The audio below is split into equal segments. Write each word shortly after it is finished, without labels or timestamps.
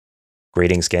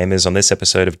Greetings, gamers. On this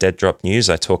episode of Dead Drop News,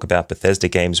 I talk about Bethesda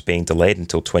games being delayed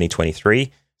until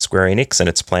 2023, Square Enix and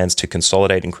its plans to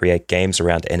consolidate and create games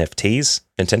around NFTs,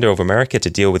 Nintendo of America to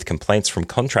deal with complaints from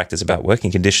contractors about working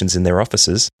conditions in their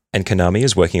offices, and Konami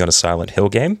is working on a Silent Hill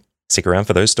game. Stick around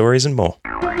for those stories and more.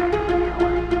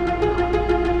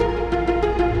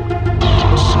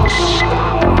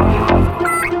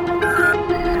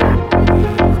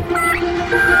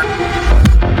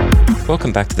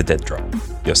 Welcome back to the Dead Drop,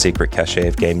 your secret cache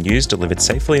of game news delivered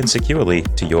safely and securely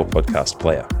to your podcast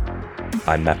player.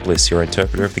 I'm Matt Bliss, your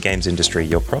interpreter of the games industry,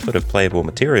 your prophet of playable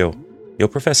material, your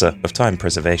professor of time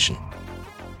preservation.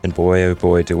 And boy, oh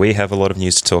boy, do we have a lot of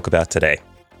news to talk about today.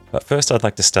 But first I'd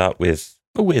like to start with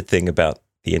a weird thing about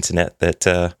the internet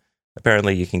that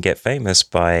apparently you can get famous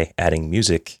by adding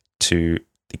music to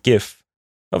the GIF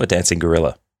of a dancing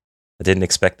gorilla. I didn't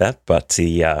expect that, but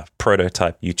the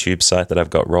prototype YouTube site that I've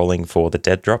got rolling for the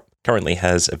Dead Drop currently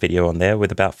has a video on there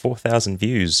with about 4,000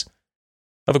 views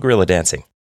of a gorilla dancing.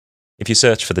 If you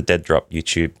search for the Dead Drop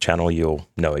YouTube channel, you'll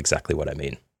know exactly what I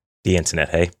mean. The internet,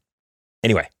 hey?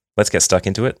 Anyway, let's get stuck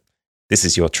into it. This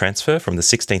is your transfer from the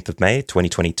 16th of May,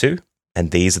 2022,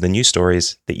 and these are the news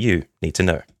stories that you need to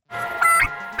know.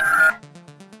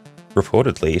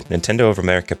 Reportedly, Nintendo of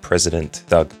America President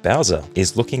Doug Bowser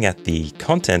is looking at the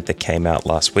content that came out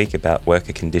last week about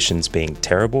worker conditions being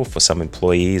terrible for some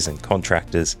employees and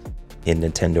contractors in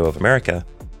Nintendo of America,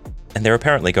 and they're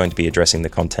apparently going to be addressing the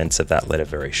contents of that letter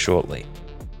very shortly.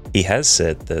 He has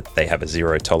said that they have a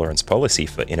zero-tolerance policy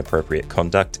for inappropriate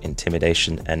conduct,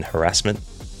 intimidation, and harassment,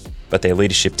 but their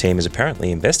leadership team is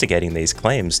apparently investigating these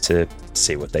claims to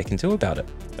see what they can do about it.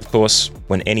 Of course,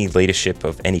 when any leadership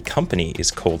of any company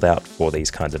is called out for these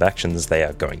kinds of actions, they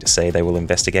are going to say they will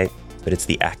investigate, but it's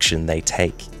the action they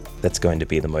take that's going to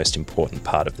be the most important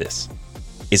part of this.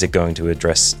 Is it going to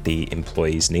address the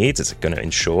employees' needs? Is it going to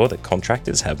ensure that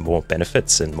contractors have more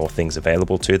benefits and more things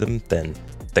available to them than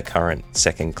the current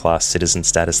second-class citizen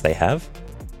status they have?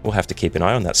 We'll have to keep an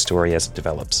eye on that story as it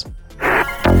develops.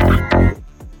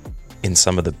 In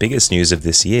some of the biggest news of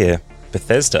this year,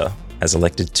 Bethesda has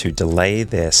elected to delay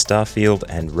their Starfield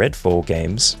and Redfall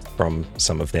games from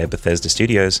some of their Bethesda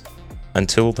studios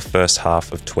until the first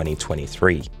half of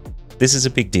 2023. This is a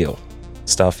big deal.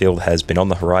 Starfield has been on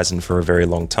the horizon for a very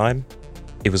long time.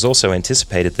 It was also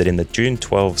anticipated that in the June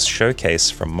 12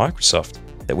 showcase from Microsoft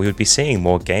that we would be seeing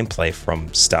more gameplay from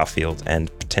Starfield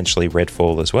and potentially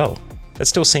Redfall as well. That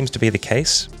still seems to be the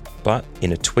case, but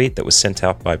in a tweet that was sent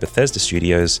out by Bethesda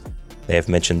Studios, they have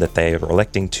mentioned that they are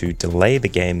electing to delay the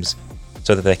games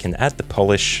so that they can add the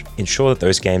polish, ensure that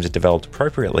those games are developed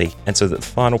appropriately, and so that the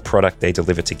final product they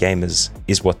deliver to gamers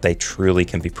is what they truly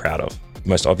can be proud of. The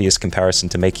most obvious comparison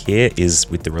to make here is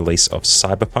with the release of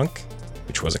Cyberpunk,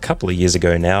 which was a couple of years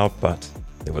ago now, but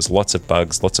there was lots of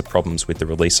bugs, lots of problems with the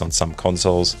release on some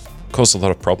consoles. It caused a lot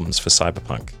of problems for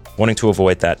Cyberpunk. Wanting to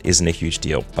avoid that isn't a huge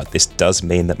deal, but this does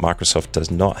mean that Microsoft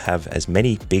does not have as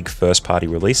many big first-party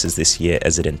releases this year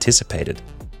as it anticipated.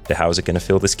 So how is it going to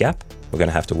fill this gap? We're going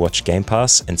to have to watch Game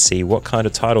Pass and see what kind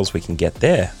of titles we can get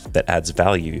there that adds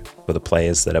value for the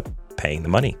players that are paying the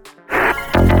money.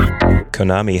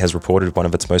 Konami has reported one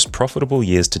of its most profitable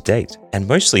years to date, and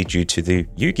mostly due to the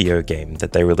Yu-Gi-Oh! Game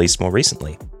that they released more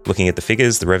recently. Looking at the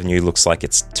figures, the revenue looks like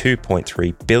it's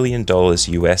 $2.3 billion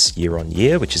US year on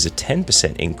year, which is a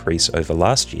 10% increase over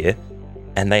last year,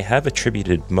 and they have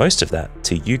attributed most of that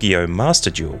to Yu-Gi-Oh!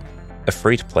 Master Duel, a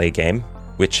free-to-play game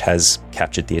which has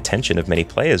captured the attention of many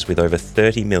players with over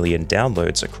 30 million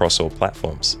downloads across all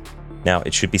platforms. Now,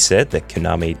 it should be said that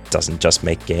Konami doesn't just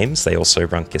make games, they also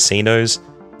run casinos.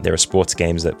 There are sports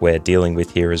games that we're dealing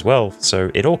with here as well, so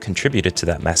it all contributed to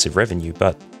that massive revenue,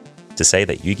 but to say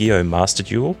that Yu-Gi-Oh! Master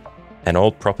Duel, an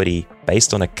old property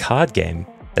based on a card game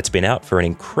that's been out for an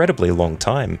incredibly long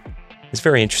time, is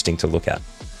very interesting to look at.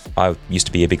 I used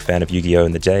to be a big fan of Yu-Gi-Oh!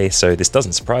 In the day, so this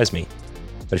doesn't surprise me,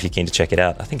 but if you're keen to check it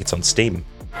out, I think it's on Steam.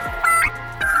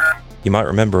 You might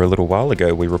remember a little while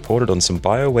ago we reported on some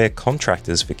BioWare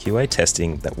contractors for QA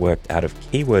testing that worked out of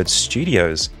Keyword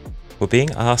Studios were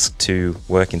being asked to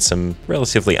work in some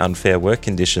relatively unfair work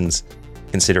conditions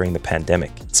considering the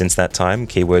pandemic. Since that time,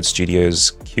 Keyword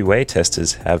Studios QA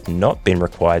testers have not been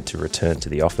required to return to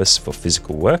the office for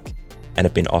physical work and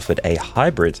have been offered a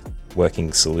hybrid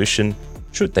working solution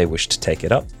should they wish to take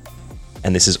it up.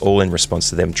 And this is all in response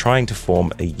to them trying to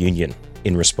form a union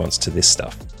in response to this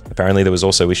stuff. Apparently there was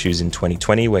also issues in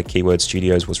 2020 where Keyword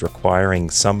Studios was requiring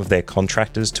some of their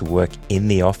contractors to work in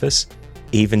the office,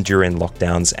 even during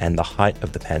lockdowns and the height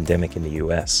of the pandemic in the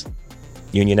US.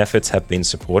 Union efforts have been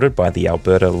supported by the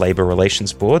Alberta Labour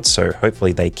Relations Board, so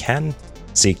hopefully they can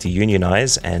seek to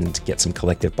unionize and get some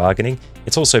collective bargaining,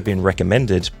 it's also been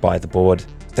recommended by the board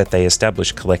that they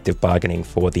establish collective bargaining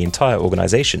for the entire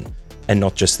organization and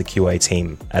not just the QA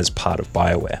team as part of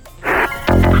BioWare.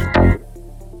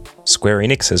 Square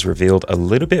Enix has revealed a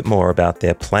little bit more about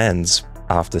their plans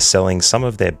after selling some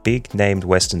of their big-named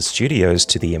Western studios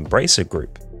to the Embracer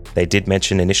Group. They did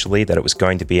mention initially that it was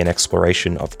going to be an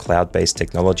exploration of cloud-based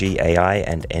technology, AI,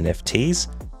 and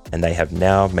NFTs, and they have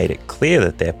now made it clear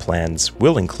that their plans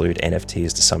will include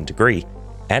NFTs to some degree,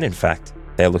 and in fact,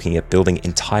 they're looking at building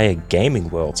entire gaming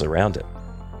worlds around it.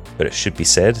 But it should be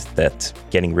said that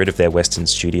getting rid of their Western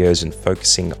studios and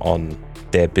focusing on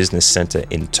their business center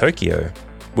in Tokyo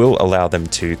will allow them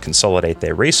to consolidate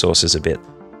their resources a bit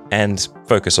and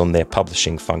focus on their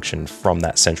publishing function from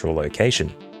that central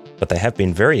location. But they have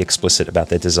been very explicit about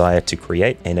their desire to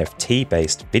create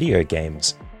NFT-based video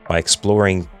games by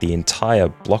exploring the entire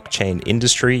blockchain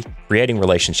industry, creating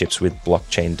relationships with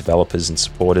blockchain developers and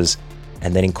supporters,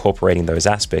 and then incorporating those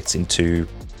aspects into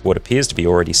what appears to be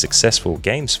already successful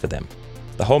games for them.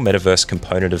 The whole metaverse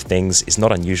component of things is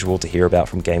not unusual to hear about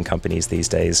from game companies these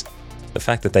days. The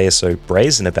fact that they are so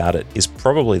brazen about it is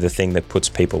probably the thing that puts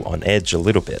people on edge a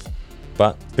little bit.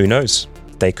 But who knows?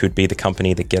 They could be the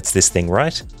company that gets this thing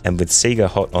right, and with Sega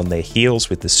hot on their heels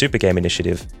with the Super Game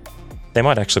Initiative, they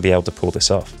might actually be able to pull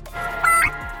this off.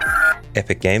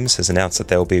 Epic Games has announced that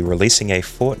they'll be releasing a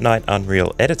Fortnite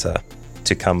Unreal editor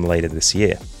to come later this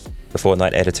year. The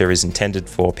Fortnite editor is intended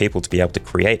for people to be able to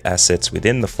create assets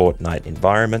within the Fortnite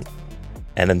environment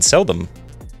and then sell them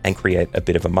and create a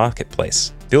bit of a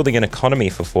marketplace. Building an economy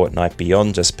for Fortnite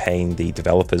beyond just paying the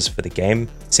developers for the game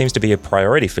seems to be a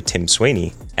priority for Tim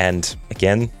Sweeney. And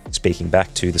again, speaking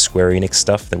back to the Square Enix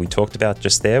stuff that we talked about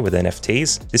just there with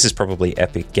NFTs, this is probably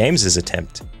Epic Games'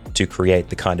 attempt to create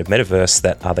the kind of metaverse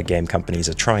that other game companies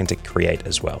are trying to create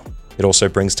as well. It also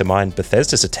brings to mind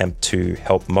Bethesda's attempt to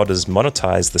help modders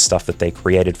monetize the stuff that they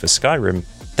created for Skyrim.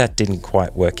 That didn't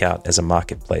quite work out as a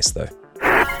marketplace though.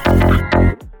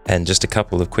 And just a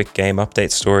couple of quick game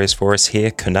update stories for us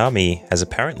here. Konami has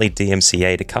apparently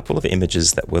DMCA'd a couple of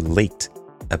images that were leaked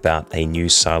about a new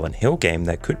Silent Hill game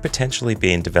that could potentially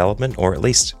be in development, or at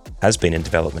least has been in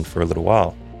development for a little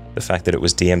while. The fact that it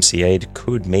was DMCA'd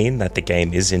could mean that the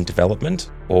game is in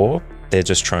development, or they're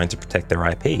just trying to protect their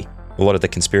IP. A lot of the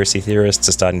conspiracy theorists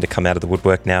are starting to come out of the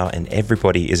woodwork now, and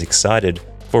everybody is excited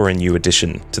for a new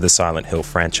addition to the Silent Hill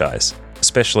franchise,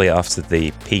 especially after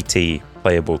the PT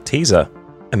playable teaser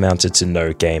amounted to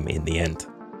no game in the end.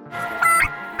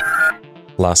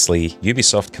 Lastly,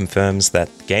 Ubisoft confirms that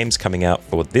games coming out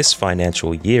for this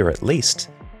financial year at least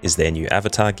is their new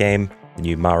Avatar game, the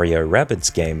new Mario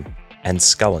Rabbids game, and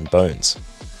Skull and Bones,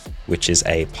 which is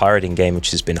a pirating game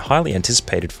which has been highly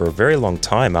anticipated for a very long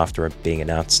time after it being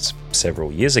announced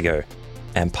several years ago.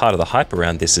 And part of the hype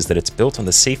around this is that it's built on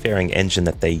the seafaring engine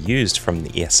that they used from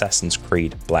the Assassin's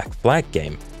Creed Black Flag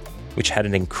game, which had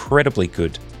an incredibly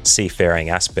good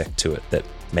seafaring aspect to it that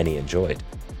many enjoyed.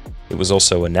 It was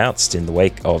also announced in the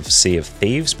wake of Sea of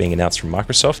Thieves being announced from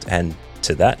Microsoft, and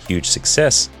to that huge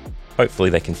success, hopefully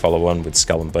they can follow on with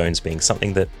Skull and Bones being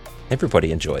something that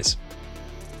everybody enjoys.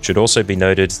 Should also be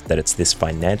noted that it's this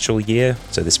financial year,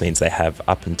 so this means they have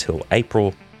up until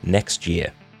April next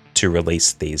year to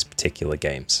release these particular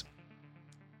games.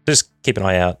 Just keep an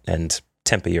eye out and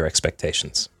temper your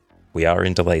expectations. We are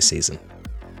in delay season.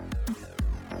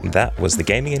 That was the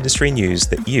gaming industry news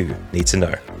that you need to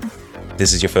know. If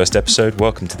this is your first episode,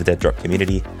 welcome to the Dead Drop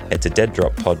community. Head to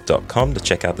deaddroppod.com to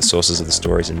check out the sources of the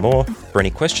stories and more. For any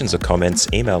questions or comments,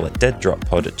 email at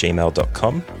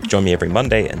deaddroppod@gmail.com. Join me every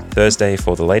Monday and Thursday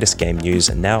for the latest game news,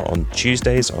 and now on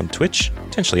Tuesdays on Twitch,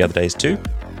 potentially other days too,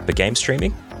 for game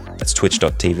streaming. That's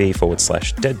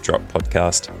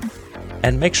twitch.tv/deaddroppodcast.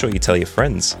 And make sure you tell your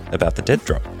friends about the Dead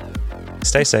Drop.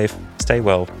 Stay safe, stay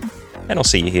well, and I'll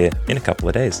see you here in a couple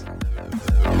of days.